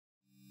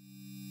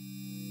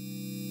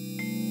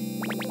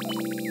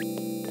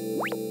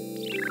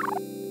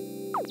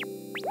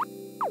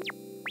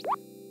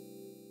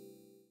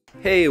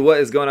Hey, what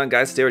is going on,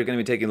 guys? Today we're going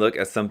to be taking a look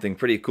at something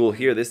pretty cool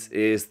here. This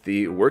is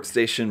the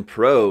Workstation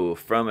Pro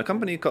from a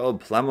company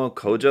called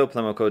Plamokojo.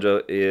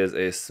 Plamokojo is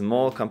a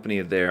small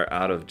company there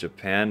out of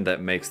Japan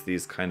that makes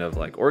these kind of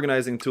like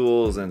organizing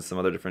tools and some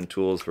other different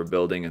tools for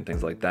building and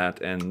things like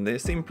that. And they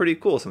seem pretty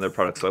cool, some of their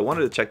products. So I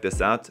wanted to check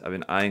this out. I've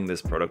been eyeing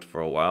this product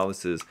for a while.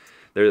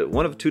 They're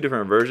one of two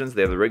different versions.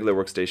 They have the regular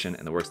workstation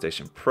and the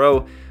Workstation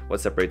Pro.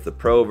 What separates the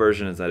Pro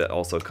version is that it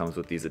also comes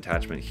with these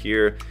attachments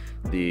here,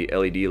 the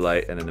LED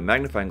light, and then the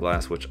magnifying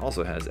glass, which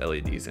also has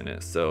LEDs in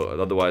it. So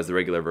otherwise, the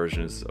regular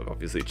version is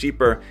obviously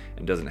cheaper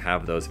and doesn't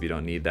have those if you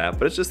don't need that.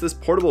 But it's just this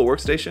portable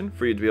workstation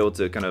for you to be able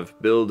to kind of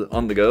build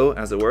on the go,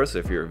 as it were. So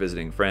if you're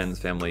visiting friends,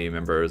 family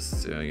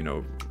members,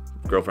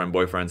 girlfriend,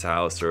 boyfriend's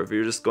house, or if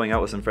you're just going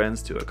out with some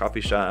friends to a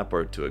coffee shop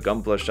or to a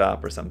Gunpla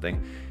shop or something,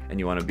 and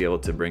you want to be able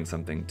to bring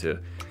something to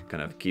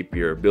kind of keep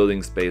your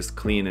building space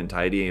clean and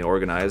tidy and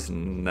organized,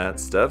 and that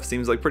stuff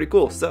seems like pretty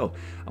cool. So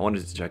I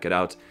wanted to check it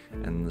out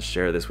and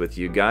share this with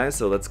you guys.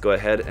 So let's go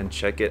ahead and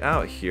check it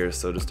out here.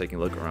 So just taking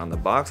a look around the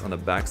box. On the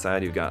back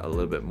side, you've got a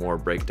little bit more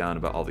breakdown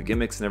about all the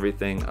gimmicks and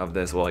everything of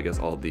this. Well, I guess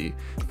all the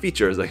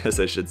features, I guess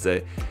I should say.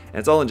 And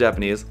it's all in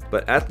Japanese.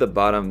 But at the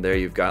bottom there,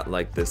 you've got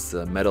like this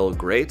metal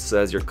grate. So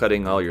as you're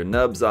cutting all your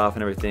nubs off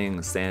and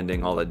everything,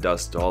 sanding, all that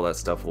dust, all that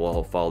stuff will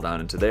all fall down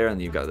into there.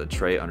 And you've got the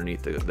tray underneath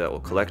that will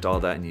collect all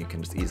that, and you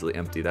can just easily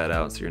empty that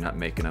out so you're not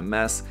making a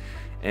mess.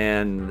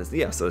 And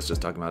yeah, so it's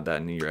just talking about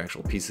that, and your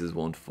actual pieces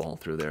won't fall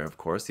through there, of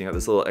course. You have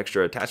this little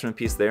extra attachment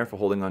piece there for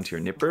holding onto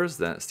your nippers.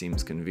 That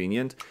seems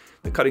convenient.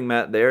 The cutting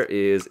mat there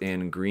is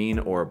in green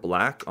or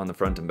black on the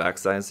front and back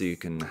side, so you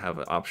can have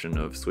an option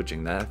of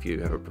switching that if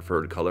you have a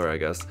preferred color, I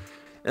guess.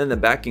 And the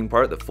backing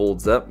part that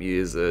folds up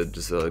is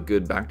just a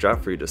good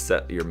backdrop for you to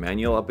set your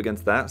manual up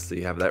against that, so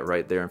you have that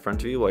right there in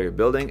front of you while you're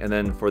building. And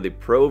then for the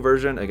Pro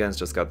version, again, it's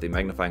just got the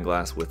magnifying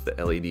glass with the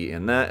LED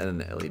in that, and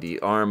then the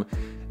LED arm.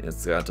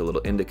 It's got a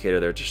little indicator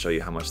there to show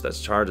you how much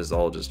that's charged. It's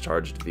all just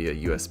charged via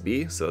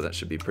USB, so that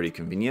should be pretty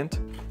convenient.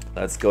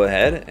 Let's go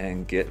ahead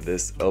and get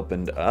this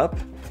opened up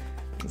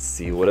and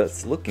see what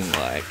it's looking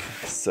like.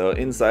 So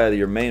inside of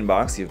your main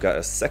box, you've got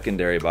a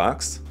secondary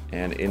box,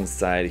 and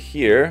inside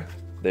here,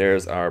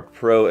 there's our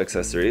Pro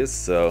accessories.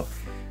 So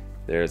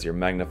there's your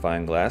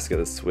magnifying glass,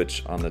 got a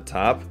switch on the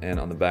top, and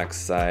on the back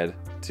side,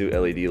 two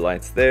LED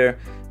lights there,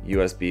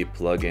 USB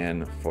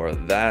plug-in for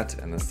that,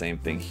 and the same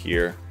thing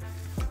here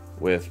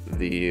with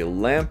the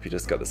lamp. You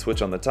just got the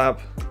switch on the top,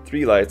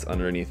 three lights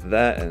underneath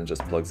that, and it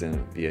just plugs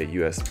in via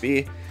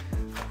USB.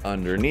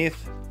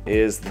 Underneath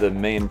is the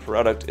main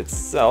product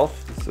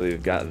itself. So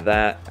you've got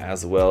that,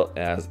 as well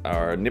as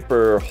our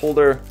nipper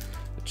holder,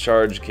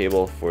 charge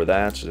cable for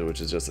that, which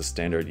is just a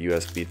standard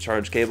USB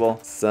charge cable,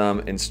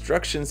 some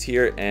instructions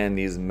here, and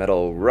these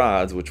metal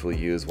rods, which we'll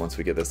use once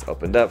we get this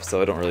opened up.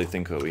 So I don't really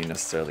think that we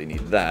necessarily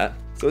need that.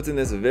 So it's in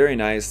this very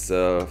nice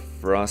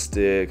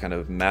frosted kind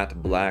of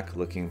matte black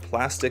looking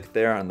plastic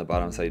there. On the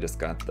bottom side, you just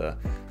got the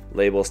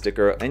label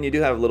sticker, and you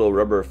do have little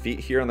rubber feet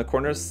here on the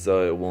corners,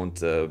 so it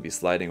won't be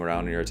sliding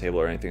around on your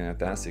table or anything like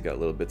that. So you got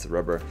little bits of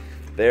rubber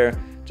there.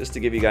 Just to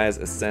give you guys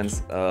a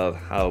sense of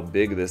how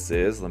big this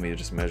is, let me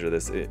just measure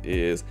this. It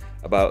is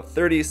about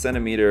 30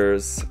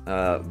 centimeters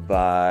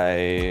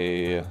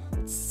by,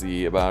 let's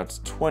see, about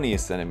 20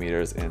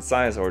 centimeters in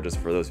size, or just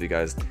for those of you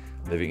guys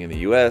living in the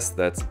US,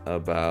 that's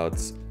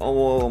about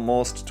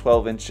almost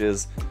 12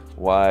 inches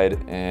wide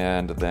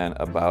and then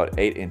about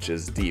 8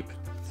 inches deep.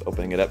 So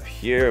opening it up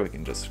here, we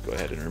can just go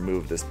ahead and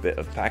remove this bit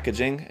of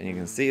packaging, and you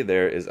can see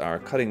there is our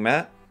cutting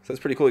mat. So it's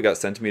pretty cool. You got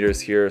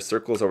centimeters here,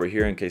 circles over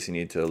here in case you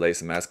need to lay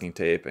some masking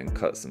tape and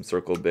cut some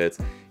circle bits.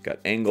 You got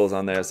angles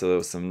on there,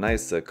 so some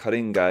nice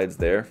cutting guides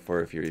there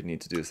for if you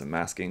need to do some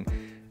masking.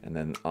 And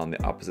then on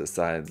the opposite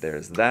side,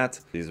 there's that.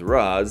 These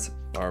rods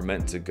are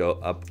meant to go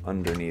up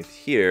underneath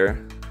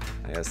here.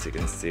 As you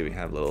can see, we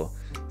have little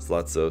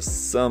slots, so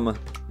some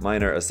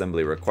minor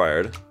assembly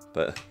required,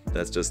 but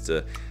that's just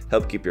to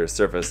help keep your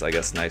surface, I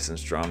guess, nice and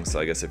strong. So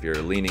I guess if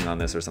you're leaning on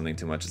this or something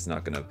too much, it's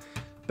not gonna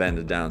bend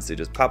it down. So you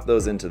just pop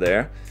those into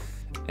there,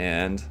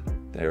 and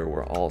there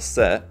we're all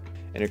set.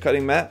 And your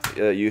cutting mat,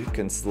 you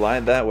can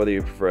slide that whether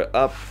you prefer it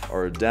up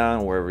or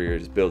down, wherever you're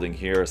just building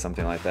here or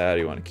something like that, or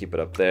you want to keep it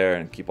up there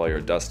and keep all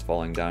your dust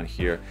falling down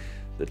here.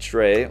 The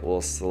tray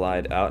will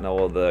slide out. Now,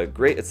 while the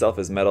grate itself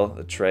is metal,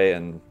 the tray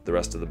and the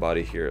rest of the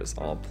body here is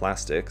all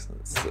plastic. So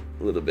it's a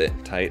little bit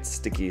tight,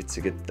 sticky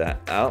to get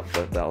that out,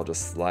 but that'll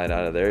just slide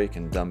out of there. You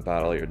can dump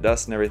out all your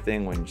dust and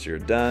everything once you're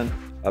done.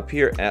 Up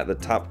here at the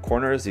top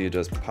corners, you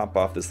just pop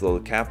off this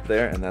little cap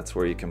there, and that's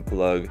where you can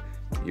plug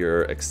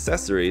your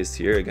accessories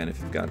here. Again,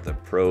 if you've got the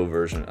Pro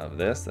version of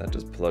this, that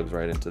just plugs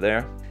right into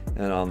there.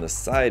 And on the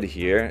side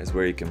here is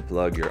where you can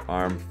plug your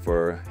arm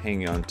for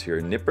hanging onto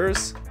your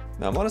nippers.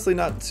 Now, I'm honestly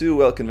not too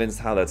well convinced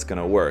how that's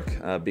gonna work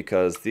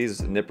because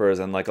these nippers,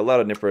 and like a lot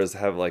of nippers,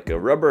 have like a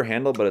rubber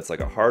handle, but it's like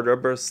a hard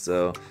rubber.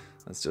 So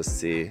let's just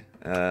see.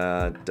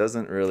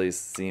 Doesn't really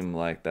seem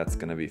like that's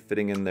gonna be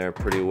fitting in there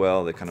pretty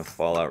well. They kind of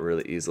fall out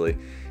really easily.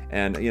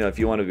 And you know, if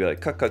you want to be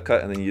like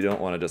cut, and then you don't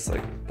want to just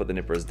like put the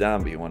nippers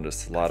down, but you want to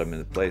slot them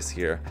into place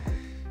here,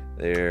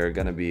 They're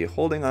gonna be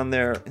holding on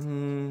there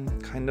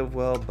kind of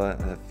well,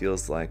 but it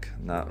feels like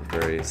not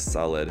very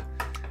solid.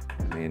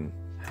 I mean,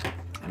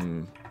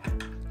 kind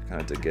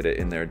of to get it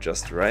in there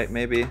just right,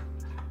 maybe.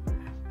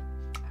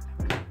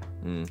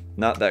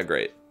 Not that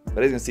great.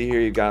 But as you can see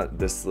here, you got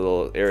this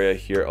little area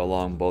here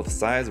along both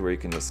sides where you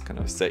can just kind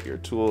of set your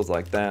tools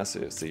like that. So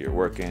you see you're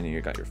working, and you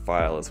got your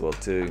file as well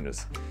too. You can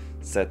just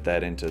set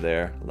that into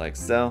there like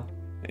so.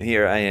 And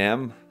here I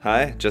am,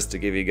 just to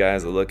give you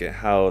guys a look at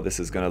how this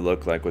is going to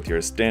look like with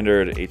your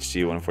standard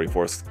HG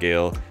 144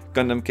 scale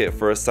Gundam kit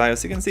for a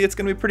size. So you can see it's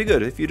going to be pretty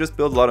good. If you just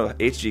build a lot of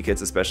HG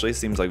kits especially,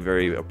 seems like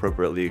very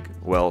appropriately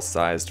well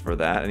sized for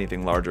that.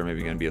 Anything larger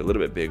maybe going to be a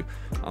little bit big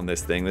on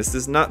this thing. This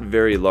is not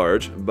very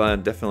large,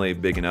 but definitely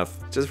big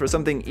enough just for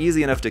something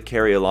easy enough to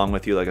carry along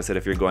with you. Like I said,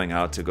 if you're going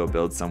out to go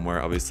build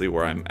somewhere, obviously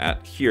where I'm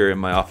at here in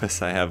my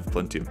office, I have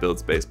plenty of build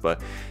space,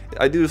 but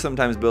I do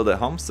sometimes build at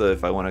home. So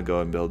if I want to go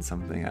and build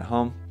something at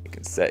home, you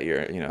can set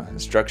your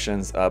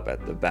instructions up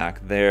at the back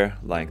there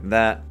like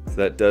that. So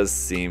that does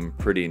seem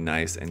pretty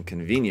nice and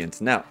convenient.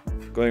 Now,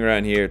 going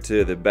around here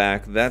to the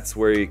back, that's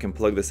where you can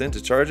plug this in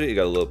to charge it. You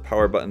got a little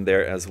power button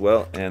there as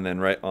well. And then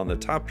right on the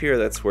top here,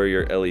 that's where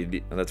your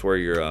LED, that's where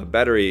your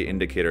battery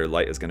indicator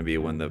light is going to be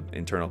when the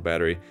internal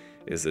battery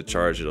is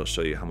charged. It'll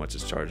show you how much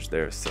is charged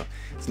there. So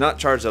it's not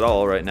charged at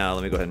all right now.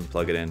 Let me go ahead and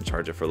plug it in,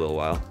 charge it for a little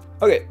while.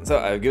 Okay, so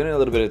I've given it a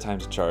little bit of time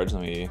to charge.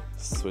 Let me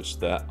switch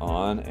that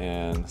on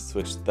and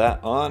switch that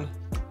on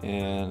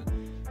and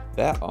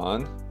that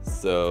on.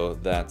 So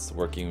that's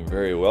working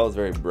very well. It's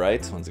very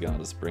bright. Once again, I'll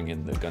just bring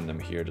in the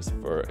Gundam here just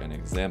for an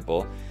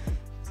example.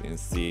 So you can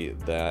see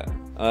that.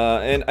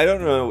 And I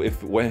don't know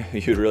if when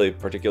you'd really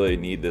particularly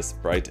need this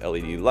bright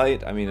LED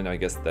light. I mean, I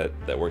guess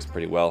that works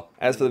pretty well.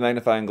 As for the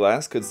magnifying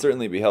glass, could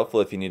certainly be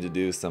helpful if you need to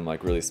do some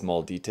like really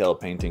small detail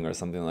painting or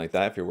something like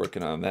that. If you're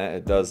working on that,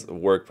 it does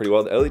work pretty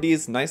well. The LED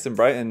is nice and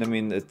bright, and I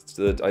mean,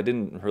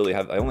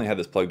 I only had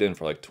this plugged in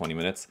for like 20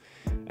 minutes,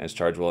 and it's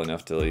charged well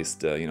enough to at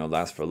least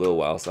last for a little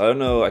while. So I don't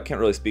know, I can't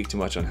really speak too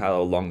much on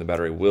how long the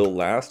battery will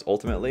last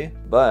ultimately,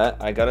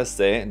 but I gotta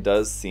say it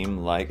does seem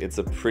like it's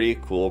a pretty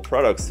cool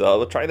product. So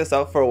I'll try this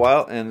out for a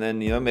while, and then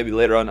maybe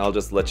later on I'll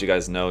just let you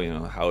guys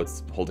know how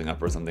it's holding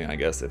up or something, I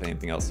guess, if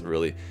anything else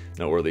really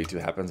noteworthy too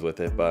happens with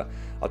it. But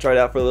I'll try it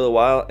out for a little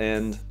while,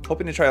 and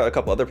hoping to try out a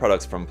couple other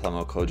products from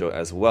Plamokojo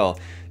as well.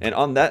 And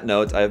on that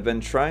note, I've been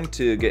trying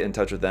to get in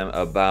touch with them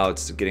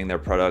about getting their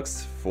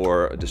products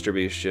for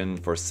distribution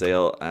for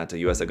sale at a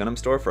USA Gundam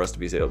Store for us to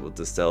be able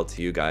to sell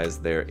to you guys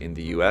there in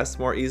the US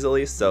more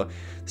easily. So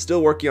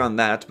still working on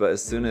that, but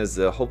as soon as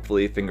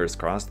hopefully, fingers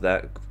crossed,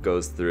 that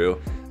goes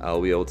through,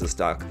 I'll be able to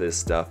stock this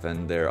stuff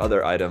and their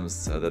other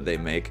items that they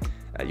make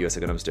at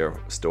USA Gundam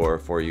Store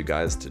for you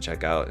guys to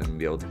check out and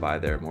be able to buy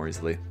there more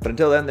easily. But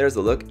until then, there's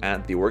a look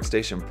at the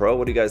Workstation Pro.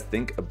 What do you guys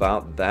think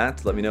about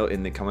that? Let me know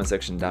in the comment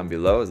section down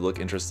below. Does it look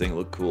interesting,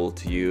 look cool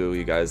to you?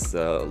 You guys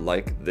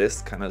like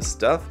this kind of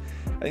stuff?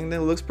 I think that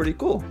it looks pretty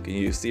cool. Can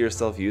you see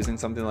yourself using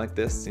something like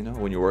this,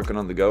 when you're working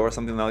on the go or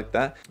something like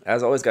that?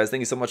 As always, guys,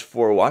 thank you so much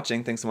for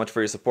watching. Thanks so much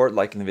for your support,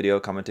 liking the video,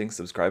 commenting,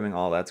 subscribing,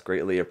 all that's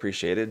greatly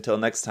appreciated. Until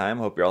next time,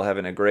 hope you're all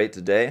having a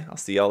great day. I'll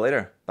see y'all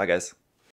later. Bye, guys.